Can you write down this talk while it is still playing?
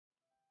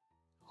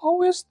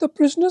How is the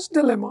prisoner's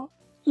dilemma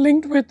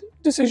linked with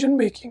decision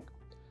making?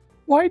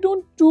 Why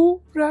don't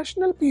two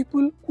rational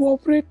people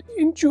cooperate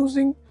in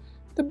choosing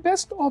the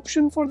best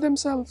option for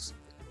themselves?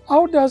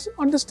 How does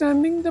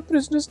understanding the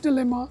prisoner's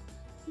dilemma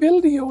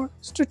build your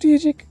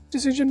strategic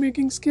decision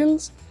making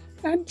skills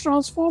and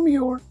transform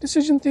your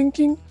decision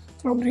thinking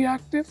from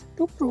reactive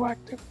to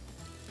proactive?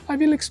 I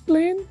will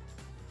explain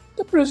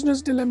the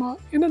prisoner's dilemma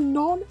in a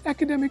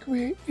non-academic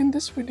way in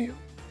this video.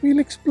 We'll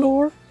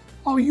explore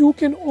how you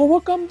can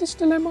overcome this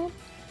dilemma,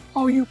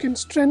 how you can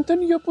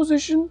strengthen your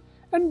position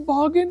and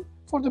bargain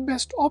for the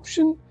best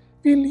option.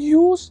 We'll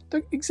use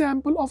the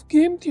example of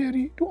game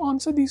theory to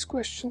answer these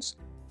questions.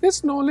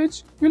 This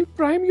knowledge will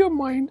prime your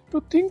mind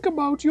to think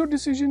about your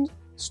decisions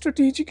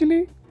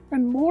strategically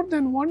when more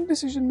than one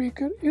decision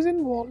maker is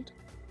involved.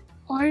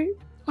 Hi,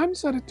 I'm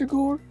SARIT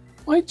TAGORE.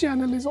 My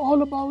channel is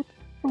all about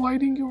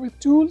providing you with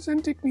tools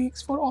and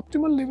techniques for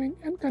optimal living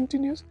and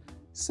continuous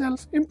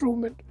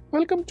self-improvement.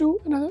 Welcome to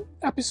another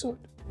episode.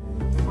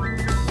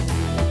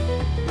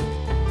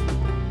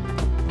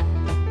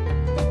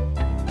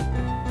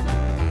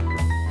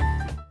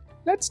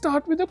 Let's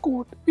start with a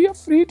quote. We are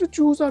free to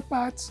choose our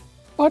paths,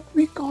 but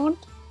we can't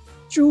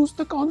choose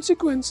the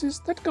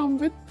consequences that come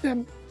with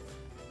them.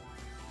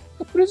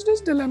 The prisoner's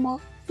dilemma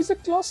is a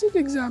classic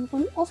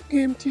example of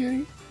game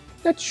theory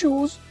that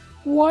shows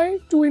why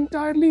two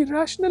entirely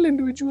rational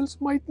individuals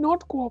might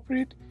not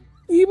cooperate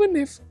even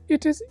if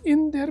it is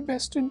in their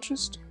best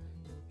interest.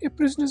 A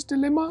prisoner's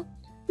dilemma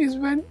is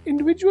when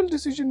individual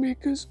decision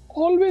makers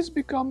always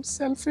become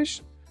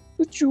selfish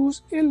to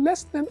choose a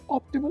less than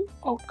optimal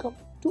outcome.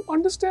 To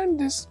understand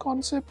this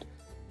concept,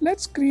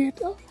 let's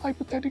create a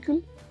hypothetical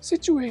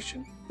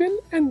situation. Bill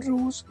and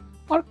Rose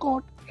are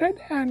caught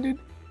red-handed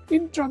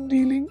in drug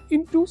dealing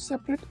in two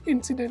separate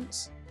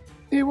incidents.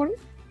 They were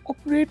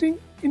operating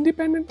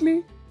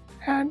independently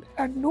and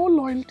had no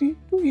loyalty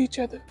to each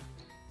other.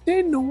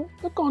 They know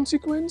the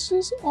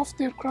consequences of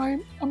their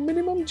crime, a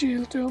minimum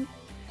jail term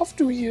of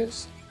 2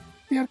 years.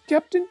 They are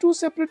kept in two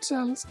separate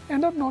cells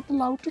and are not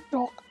allowed to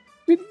talk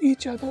with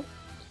each other.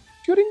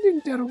 During the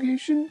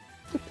interrogation,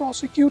 the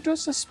prosecutor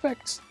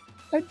suspects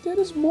that there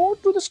is more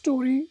to the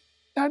story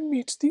than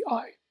meets the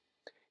eye.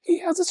 He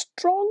has a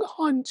strong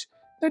hunch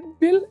that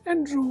Bill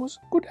and Rose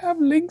could have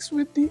links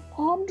with the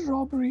armed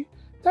robbery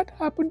that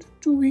happened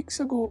 2 weeks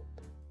ago,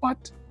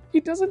 but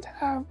he doesn't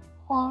have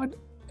hard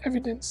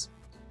evidence.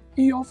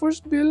 He offers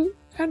Bill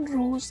and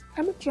Rose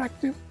an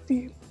attractive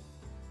deal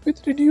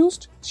with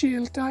reduced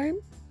jail time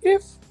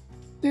if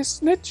they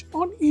snitch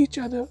on each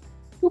other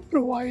to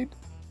provide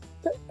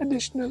the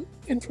additional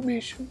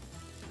information.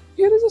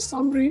 Here is a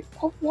summary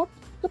of what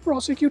the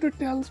prosecutor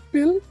tells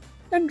Bill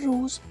and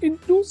Rose in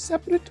two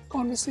separate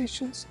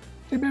conversations.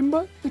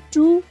 Remember, the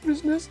two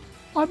prisoners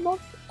are not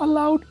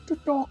allowed to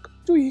talk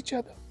to each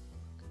other.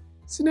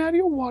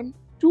 Scenario 1.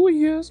 2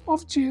 years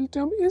of jail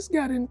term is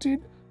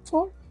guaranteed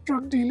for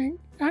drug dealing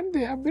and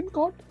they have been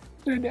caught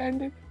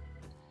red-handed.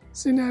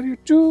 Scenario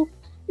 2.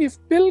 If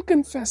Bill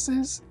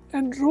confesses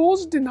and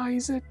Rose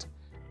denies it,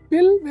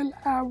 Bill will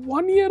have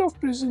 1 year of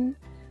prison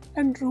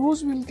and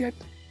Rose will get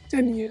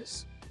 10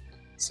 years.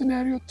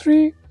 Scenario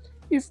 3.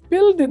 If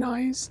Bill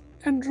denies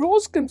and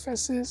Rose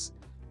confesses,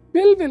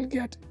 Bill will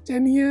get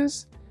 10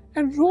 years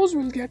and Rose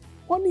will get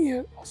 1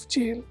 year of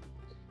jail.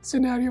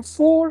 Scenario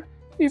 4.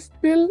 If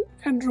Bill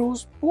and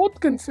Rose both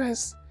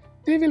confess,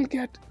 they will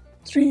get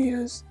 3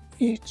 years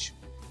each.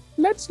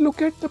 Let's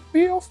look at the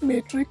payoff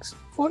matrix.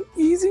 For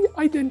easy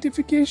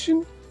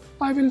identification,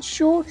 I will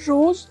show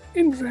Rose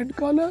in red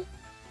color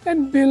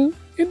and Bill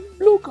in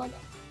blue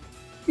color.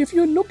 If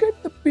you look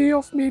at the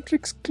payoff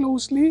matrix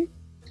closely,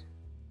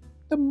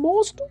 the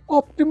most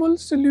optimal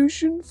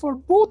solution for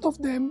both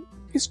of them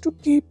is to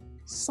keep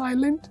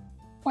silent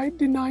by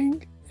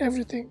denying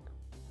everything.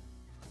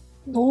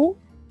 Though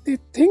they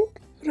think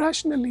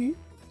rationally,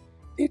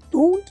 they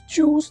don't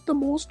choose the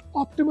most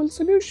optimal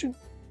solution.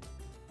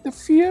 The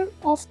fear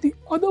of the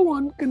other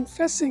one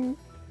confessing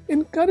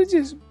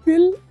encourages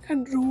Bill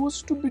and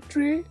Rose to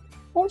betray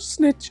or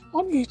snitch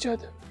on each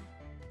other.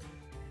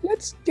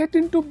 Let's get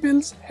into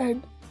Bill's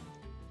head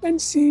and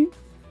see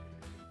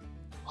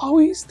how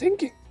he's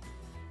thinking.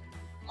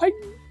 I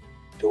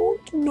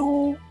don't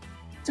know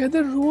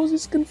whether Rose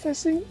is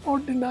confessing or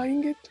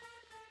denying it.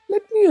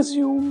 Let me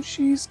assume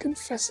she is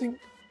confessing.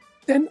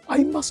 Then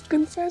I must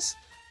confess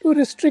to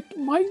restrict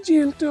my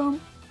jail term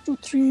to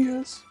 3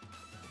 years.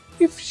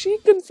 If she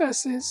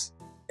confesses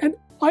and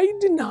I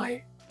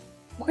deny,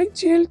 my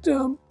jail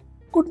term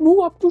could move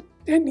up to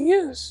 10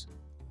 years,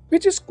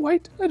 which is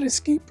quite a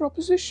risky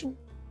proposition.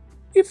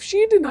 If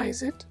she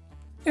denies it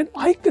and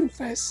I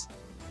confess,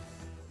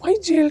 my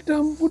jail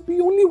term would be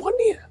only 1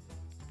 year.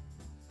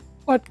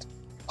 But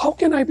how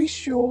can I be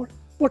sure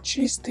what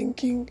she's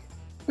thinking,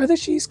 whether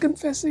she's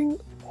confessing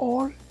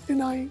or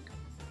denying?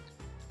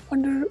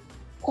 Under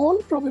all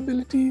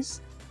probabilities,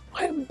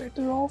 I am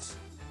better off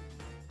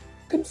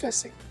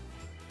confessing.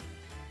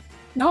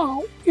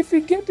 Now, if we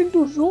get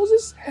into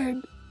Rose's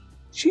head,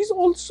 she's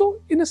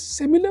also in a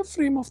similar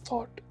frame of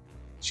thought.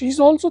 She's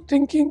also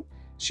thinking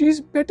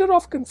she's better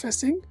off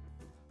confessing,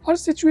 Our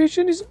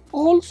situation is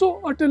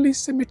also utterly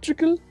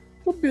symmetrical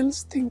to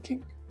Bill's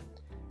thinking.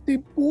 They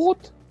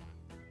both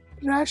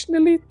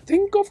rationally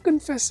think of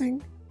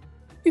confessing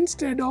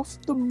instead of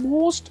the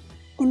most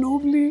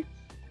globally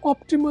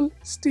optimal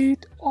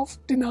state of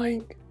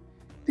denying.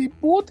 They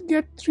both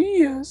get 3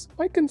 years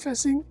by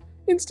confessing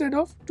instead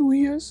of 2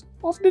 years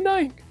of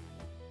denying.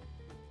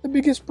 The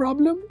biggest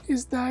problem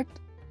is that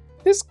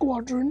this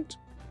quadrant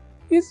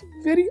is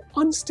very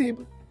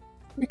unstable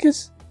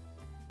because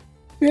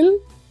Bill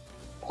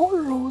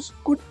or Rose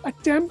could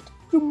attempt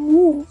to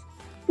move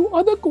to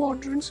other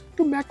quadrants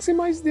to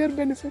maximize their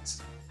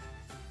benefits.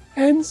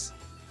 Hence,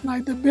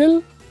 neither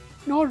Bill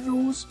nor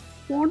Rose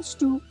wants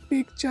to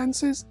take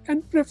chances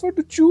and prefer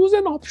to choose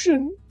an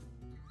option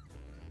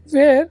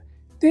where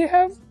they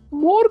have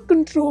more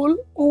control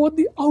over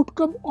the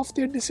outcome of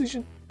their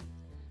decision.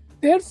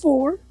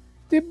 Therefore,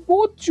 they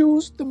both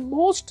choose the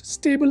most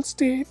stable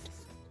state,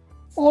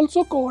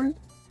 also called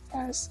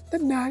as the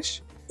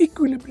Nash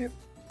equilibrium,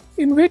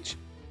 in which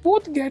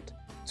both get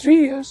 3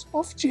 years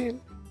of jail.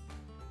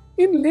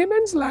 In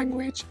layman's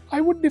language,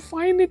 I would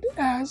define it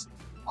as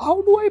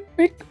how do I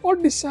pick or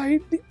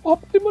decide the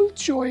optimal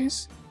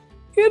choice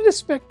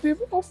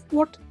irrespective of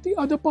what the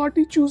other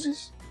party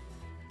chooses.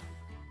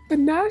 The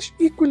Nash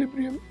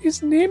equilibrium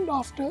is named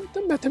after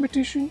the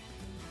mathematician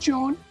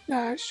John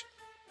Nash,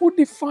 who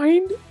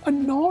defined a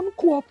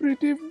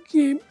non-cooperative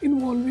game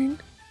involving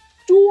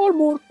 2 or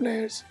more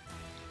players.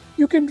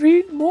 You can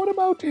read more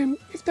about him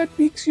if that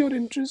piques your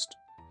interest.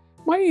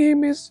 My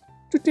aim is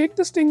to take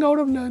the sting out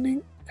of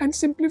learning and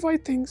simplify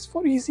things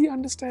for easy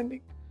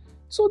understanding.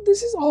 So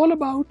this is all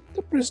about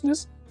the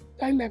prisoner's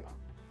dilemma.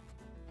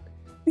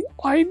 The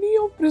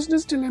idea of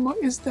prisoner's dilemma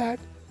is that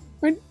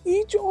when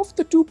each of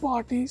the 2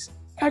 parties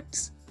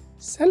acts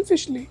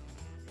selfishly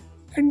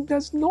and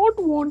does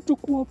not want to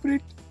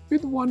cooperate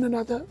with one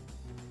another,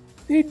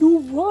 they do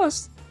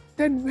worse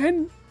than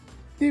when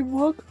they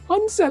work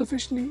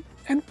unselfishly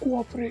and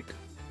cooperate.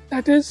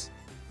 That is,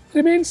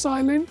 remain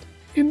silent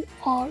in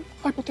our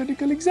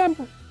hypothetical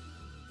example.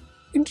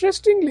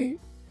 Interestingly,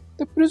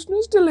 the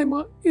prisoner's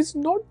dilemma is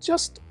not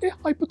just a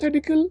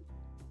hypothetical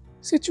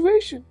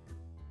situation.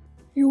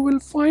 You will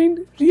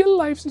find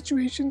real-life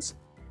situations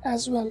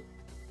as well.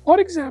 For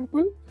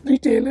example,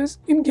 retailers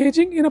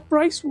engaging in a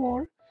price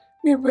war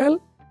may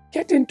well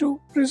get into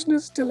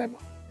prisoner's dilemma.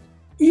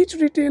 Each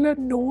retailer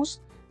knows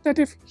that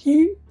if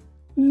he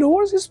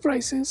lowers his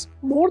prices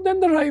more than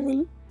the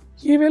rival,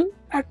 he will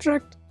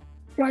attract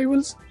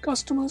rivals'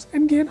 customers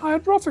and gain higher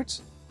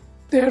profits.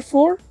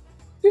 Therefore,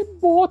 they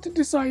both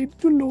decide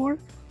to lower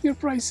their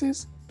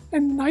prices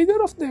and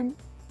neither of them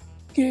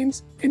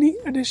gains any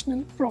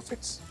additional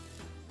profits.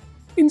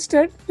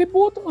 Instead, they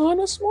both earn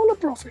a smaller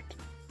profit.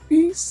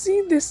 We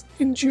see this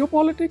in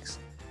geopolitics,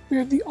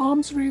 where the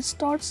arms race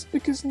starts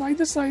because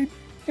neither side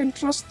can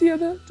trust the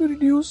other to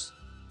reduce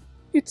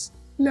its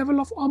level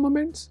of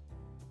armaments.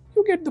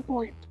 You get the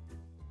point.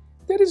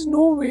 There is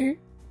no way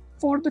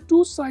for the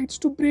 2 sides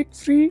to break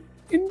free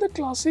in the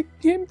classic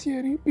game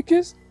theory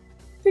because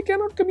they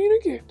cannot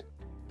communicate.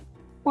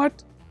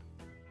 But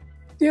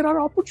there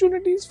are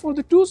opportunities for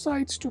the 2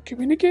 sides to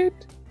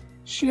communicate,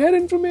 share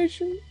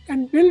information,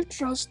 and build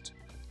trust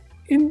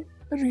in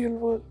the real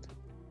world.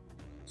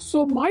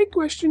 So my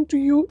question to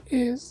you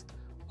is,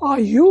 are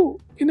you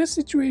in a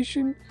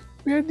situation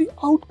where the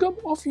outcome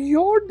of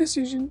your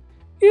decision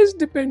is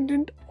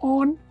dependent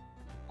on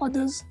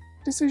others'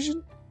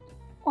 decision?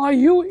 Are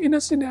you in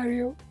a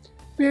scenario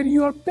where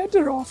you are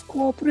better off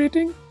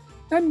cooperating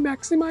than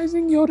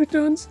maximizing your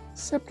returns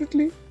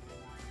separately?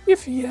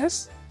 If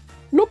yes,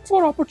 look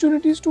for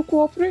opportunities to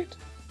cooperate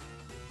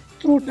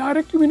through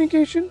direct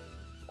communication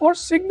or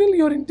signal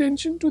your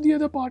intention to the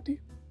other party.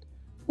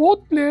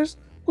 Both players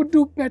could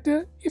do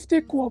better if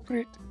they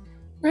cooperate.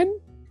 When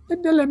the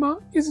dilemma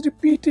is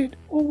repeated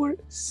over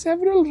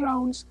several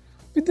rounds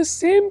with the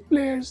same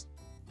players,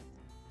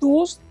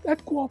 those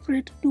that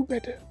cooperate do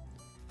better.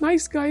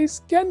 Nice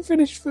guys can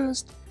finish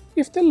first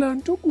if they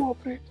learn to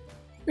cooperate.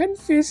 When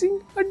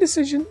facing a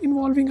decision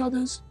involving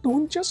others,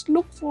 don't just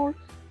look for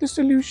the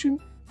solution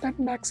that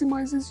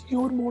maximizes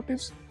your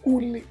motives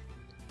only.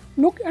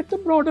 Look at the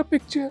broader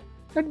picture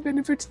that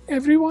benefits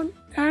everyone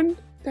and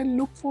then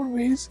look for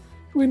ways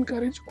to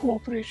encourage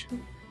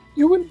cooperation.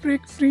 You will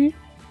break free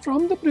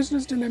from the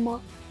prisoner's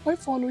dilemma by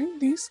following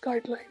these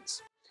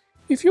guidelines.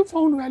 If you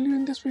found value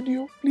in this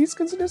video, please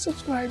consider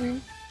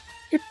subscribing,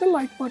 hit the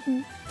like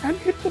button and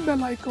hit the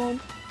bell icon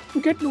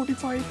to get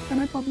notified when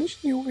I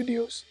publish new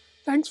videos.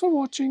 Thanks for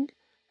watching.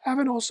 Have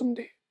an awesome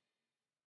day.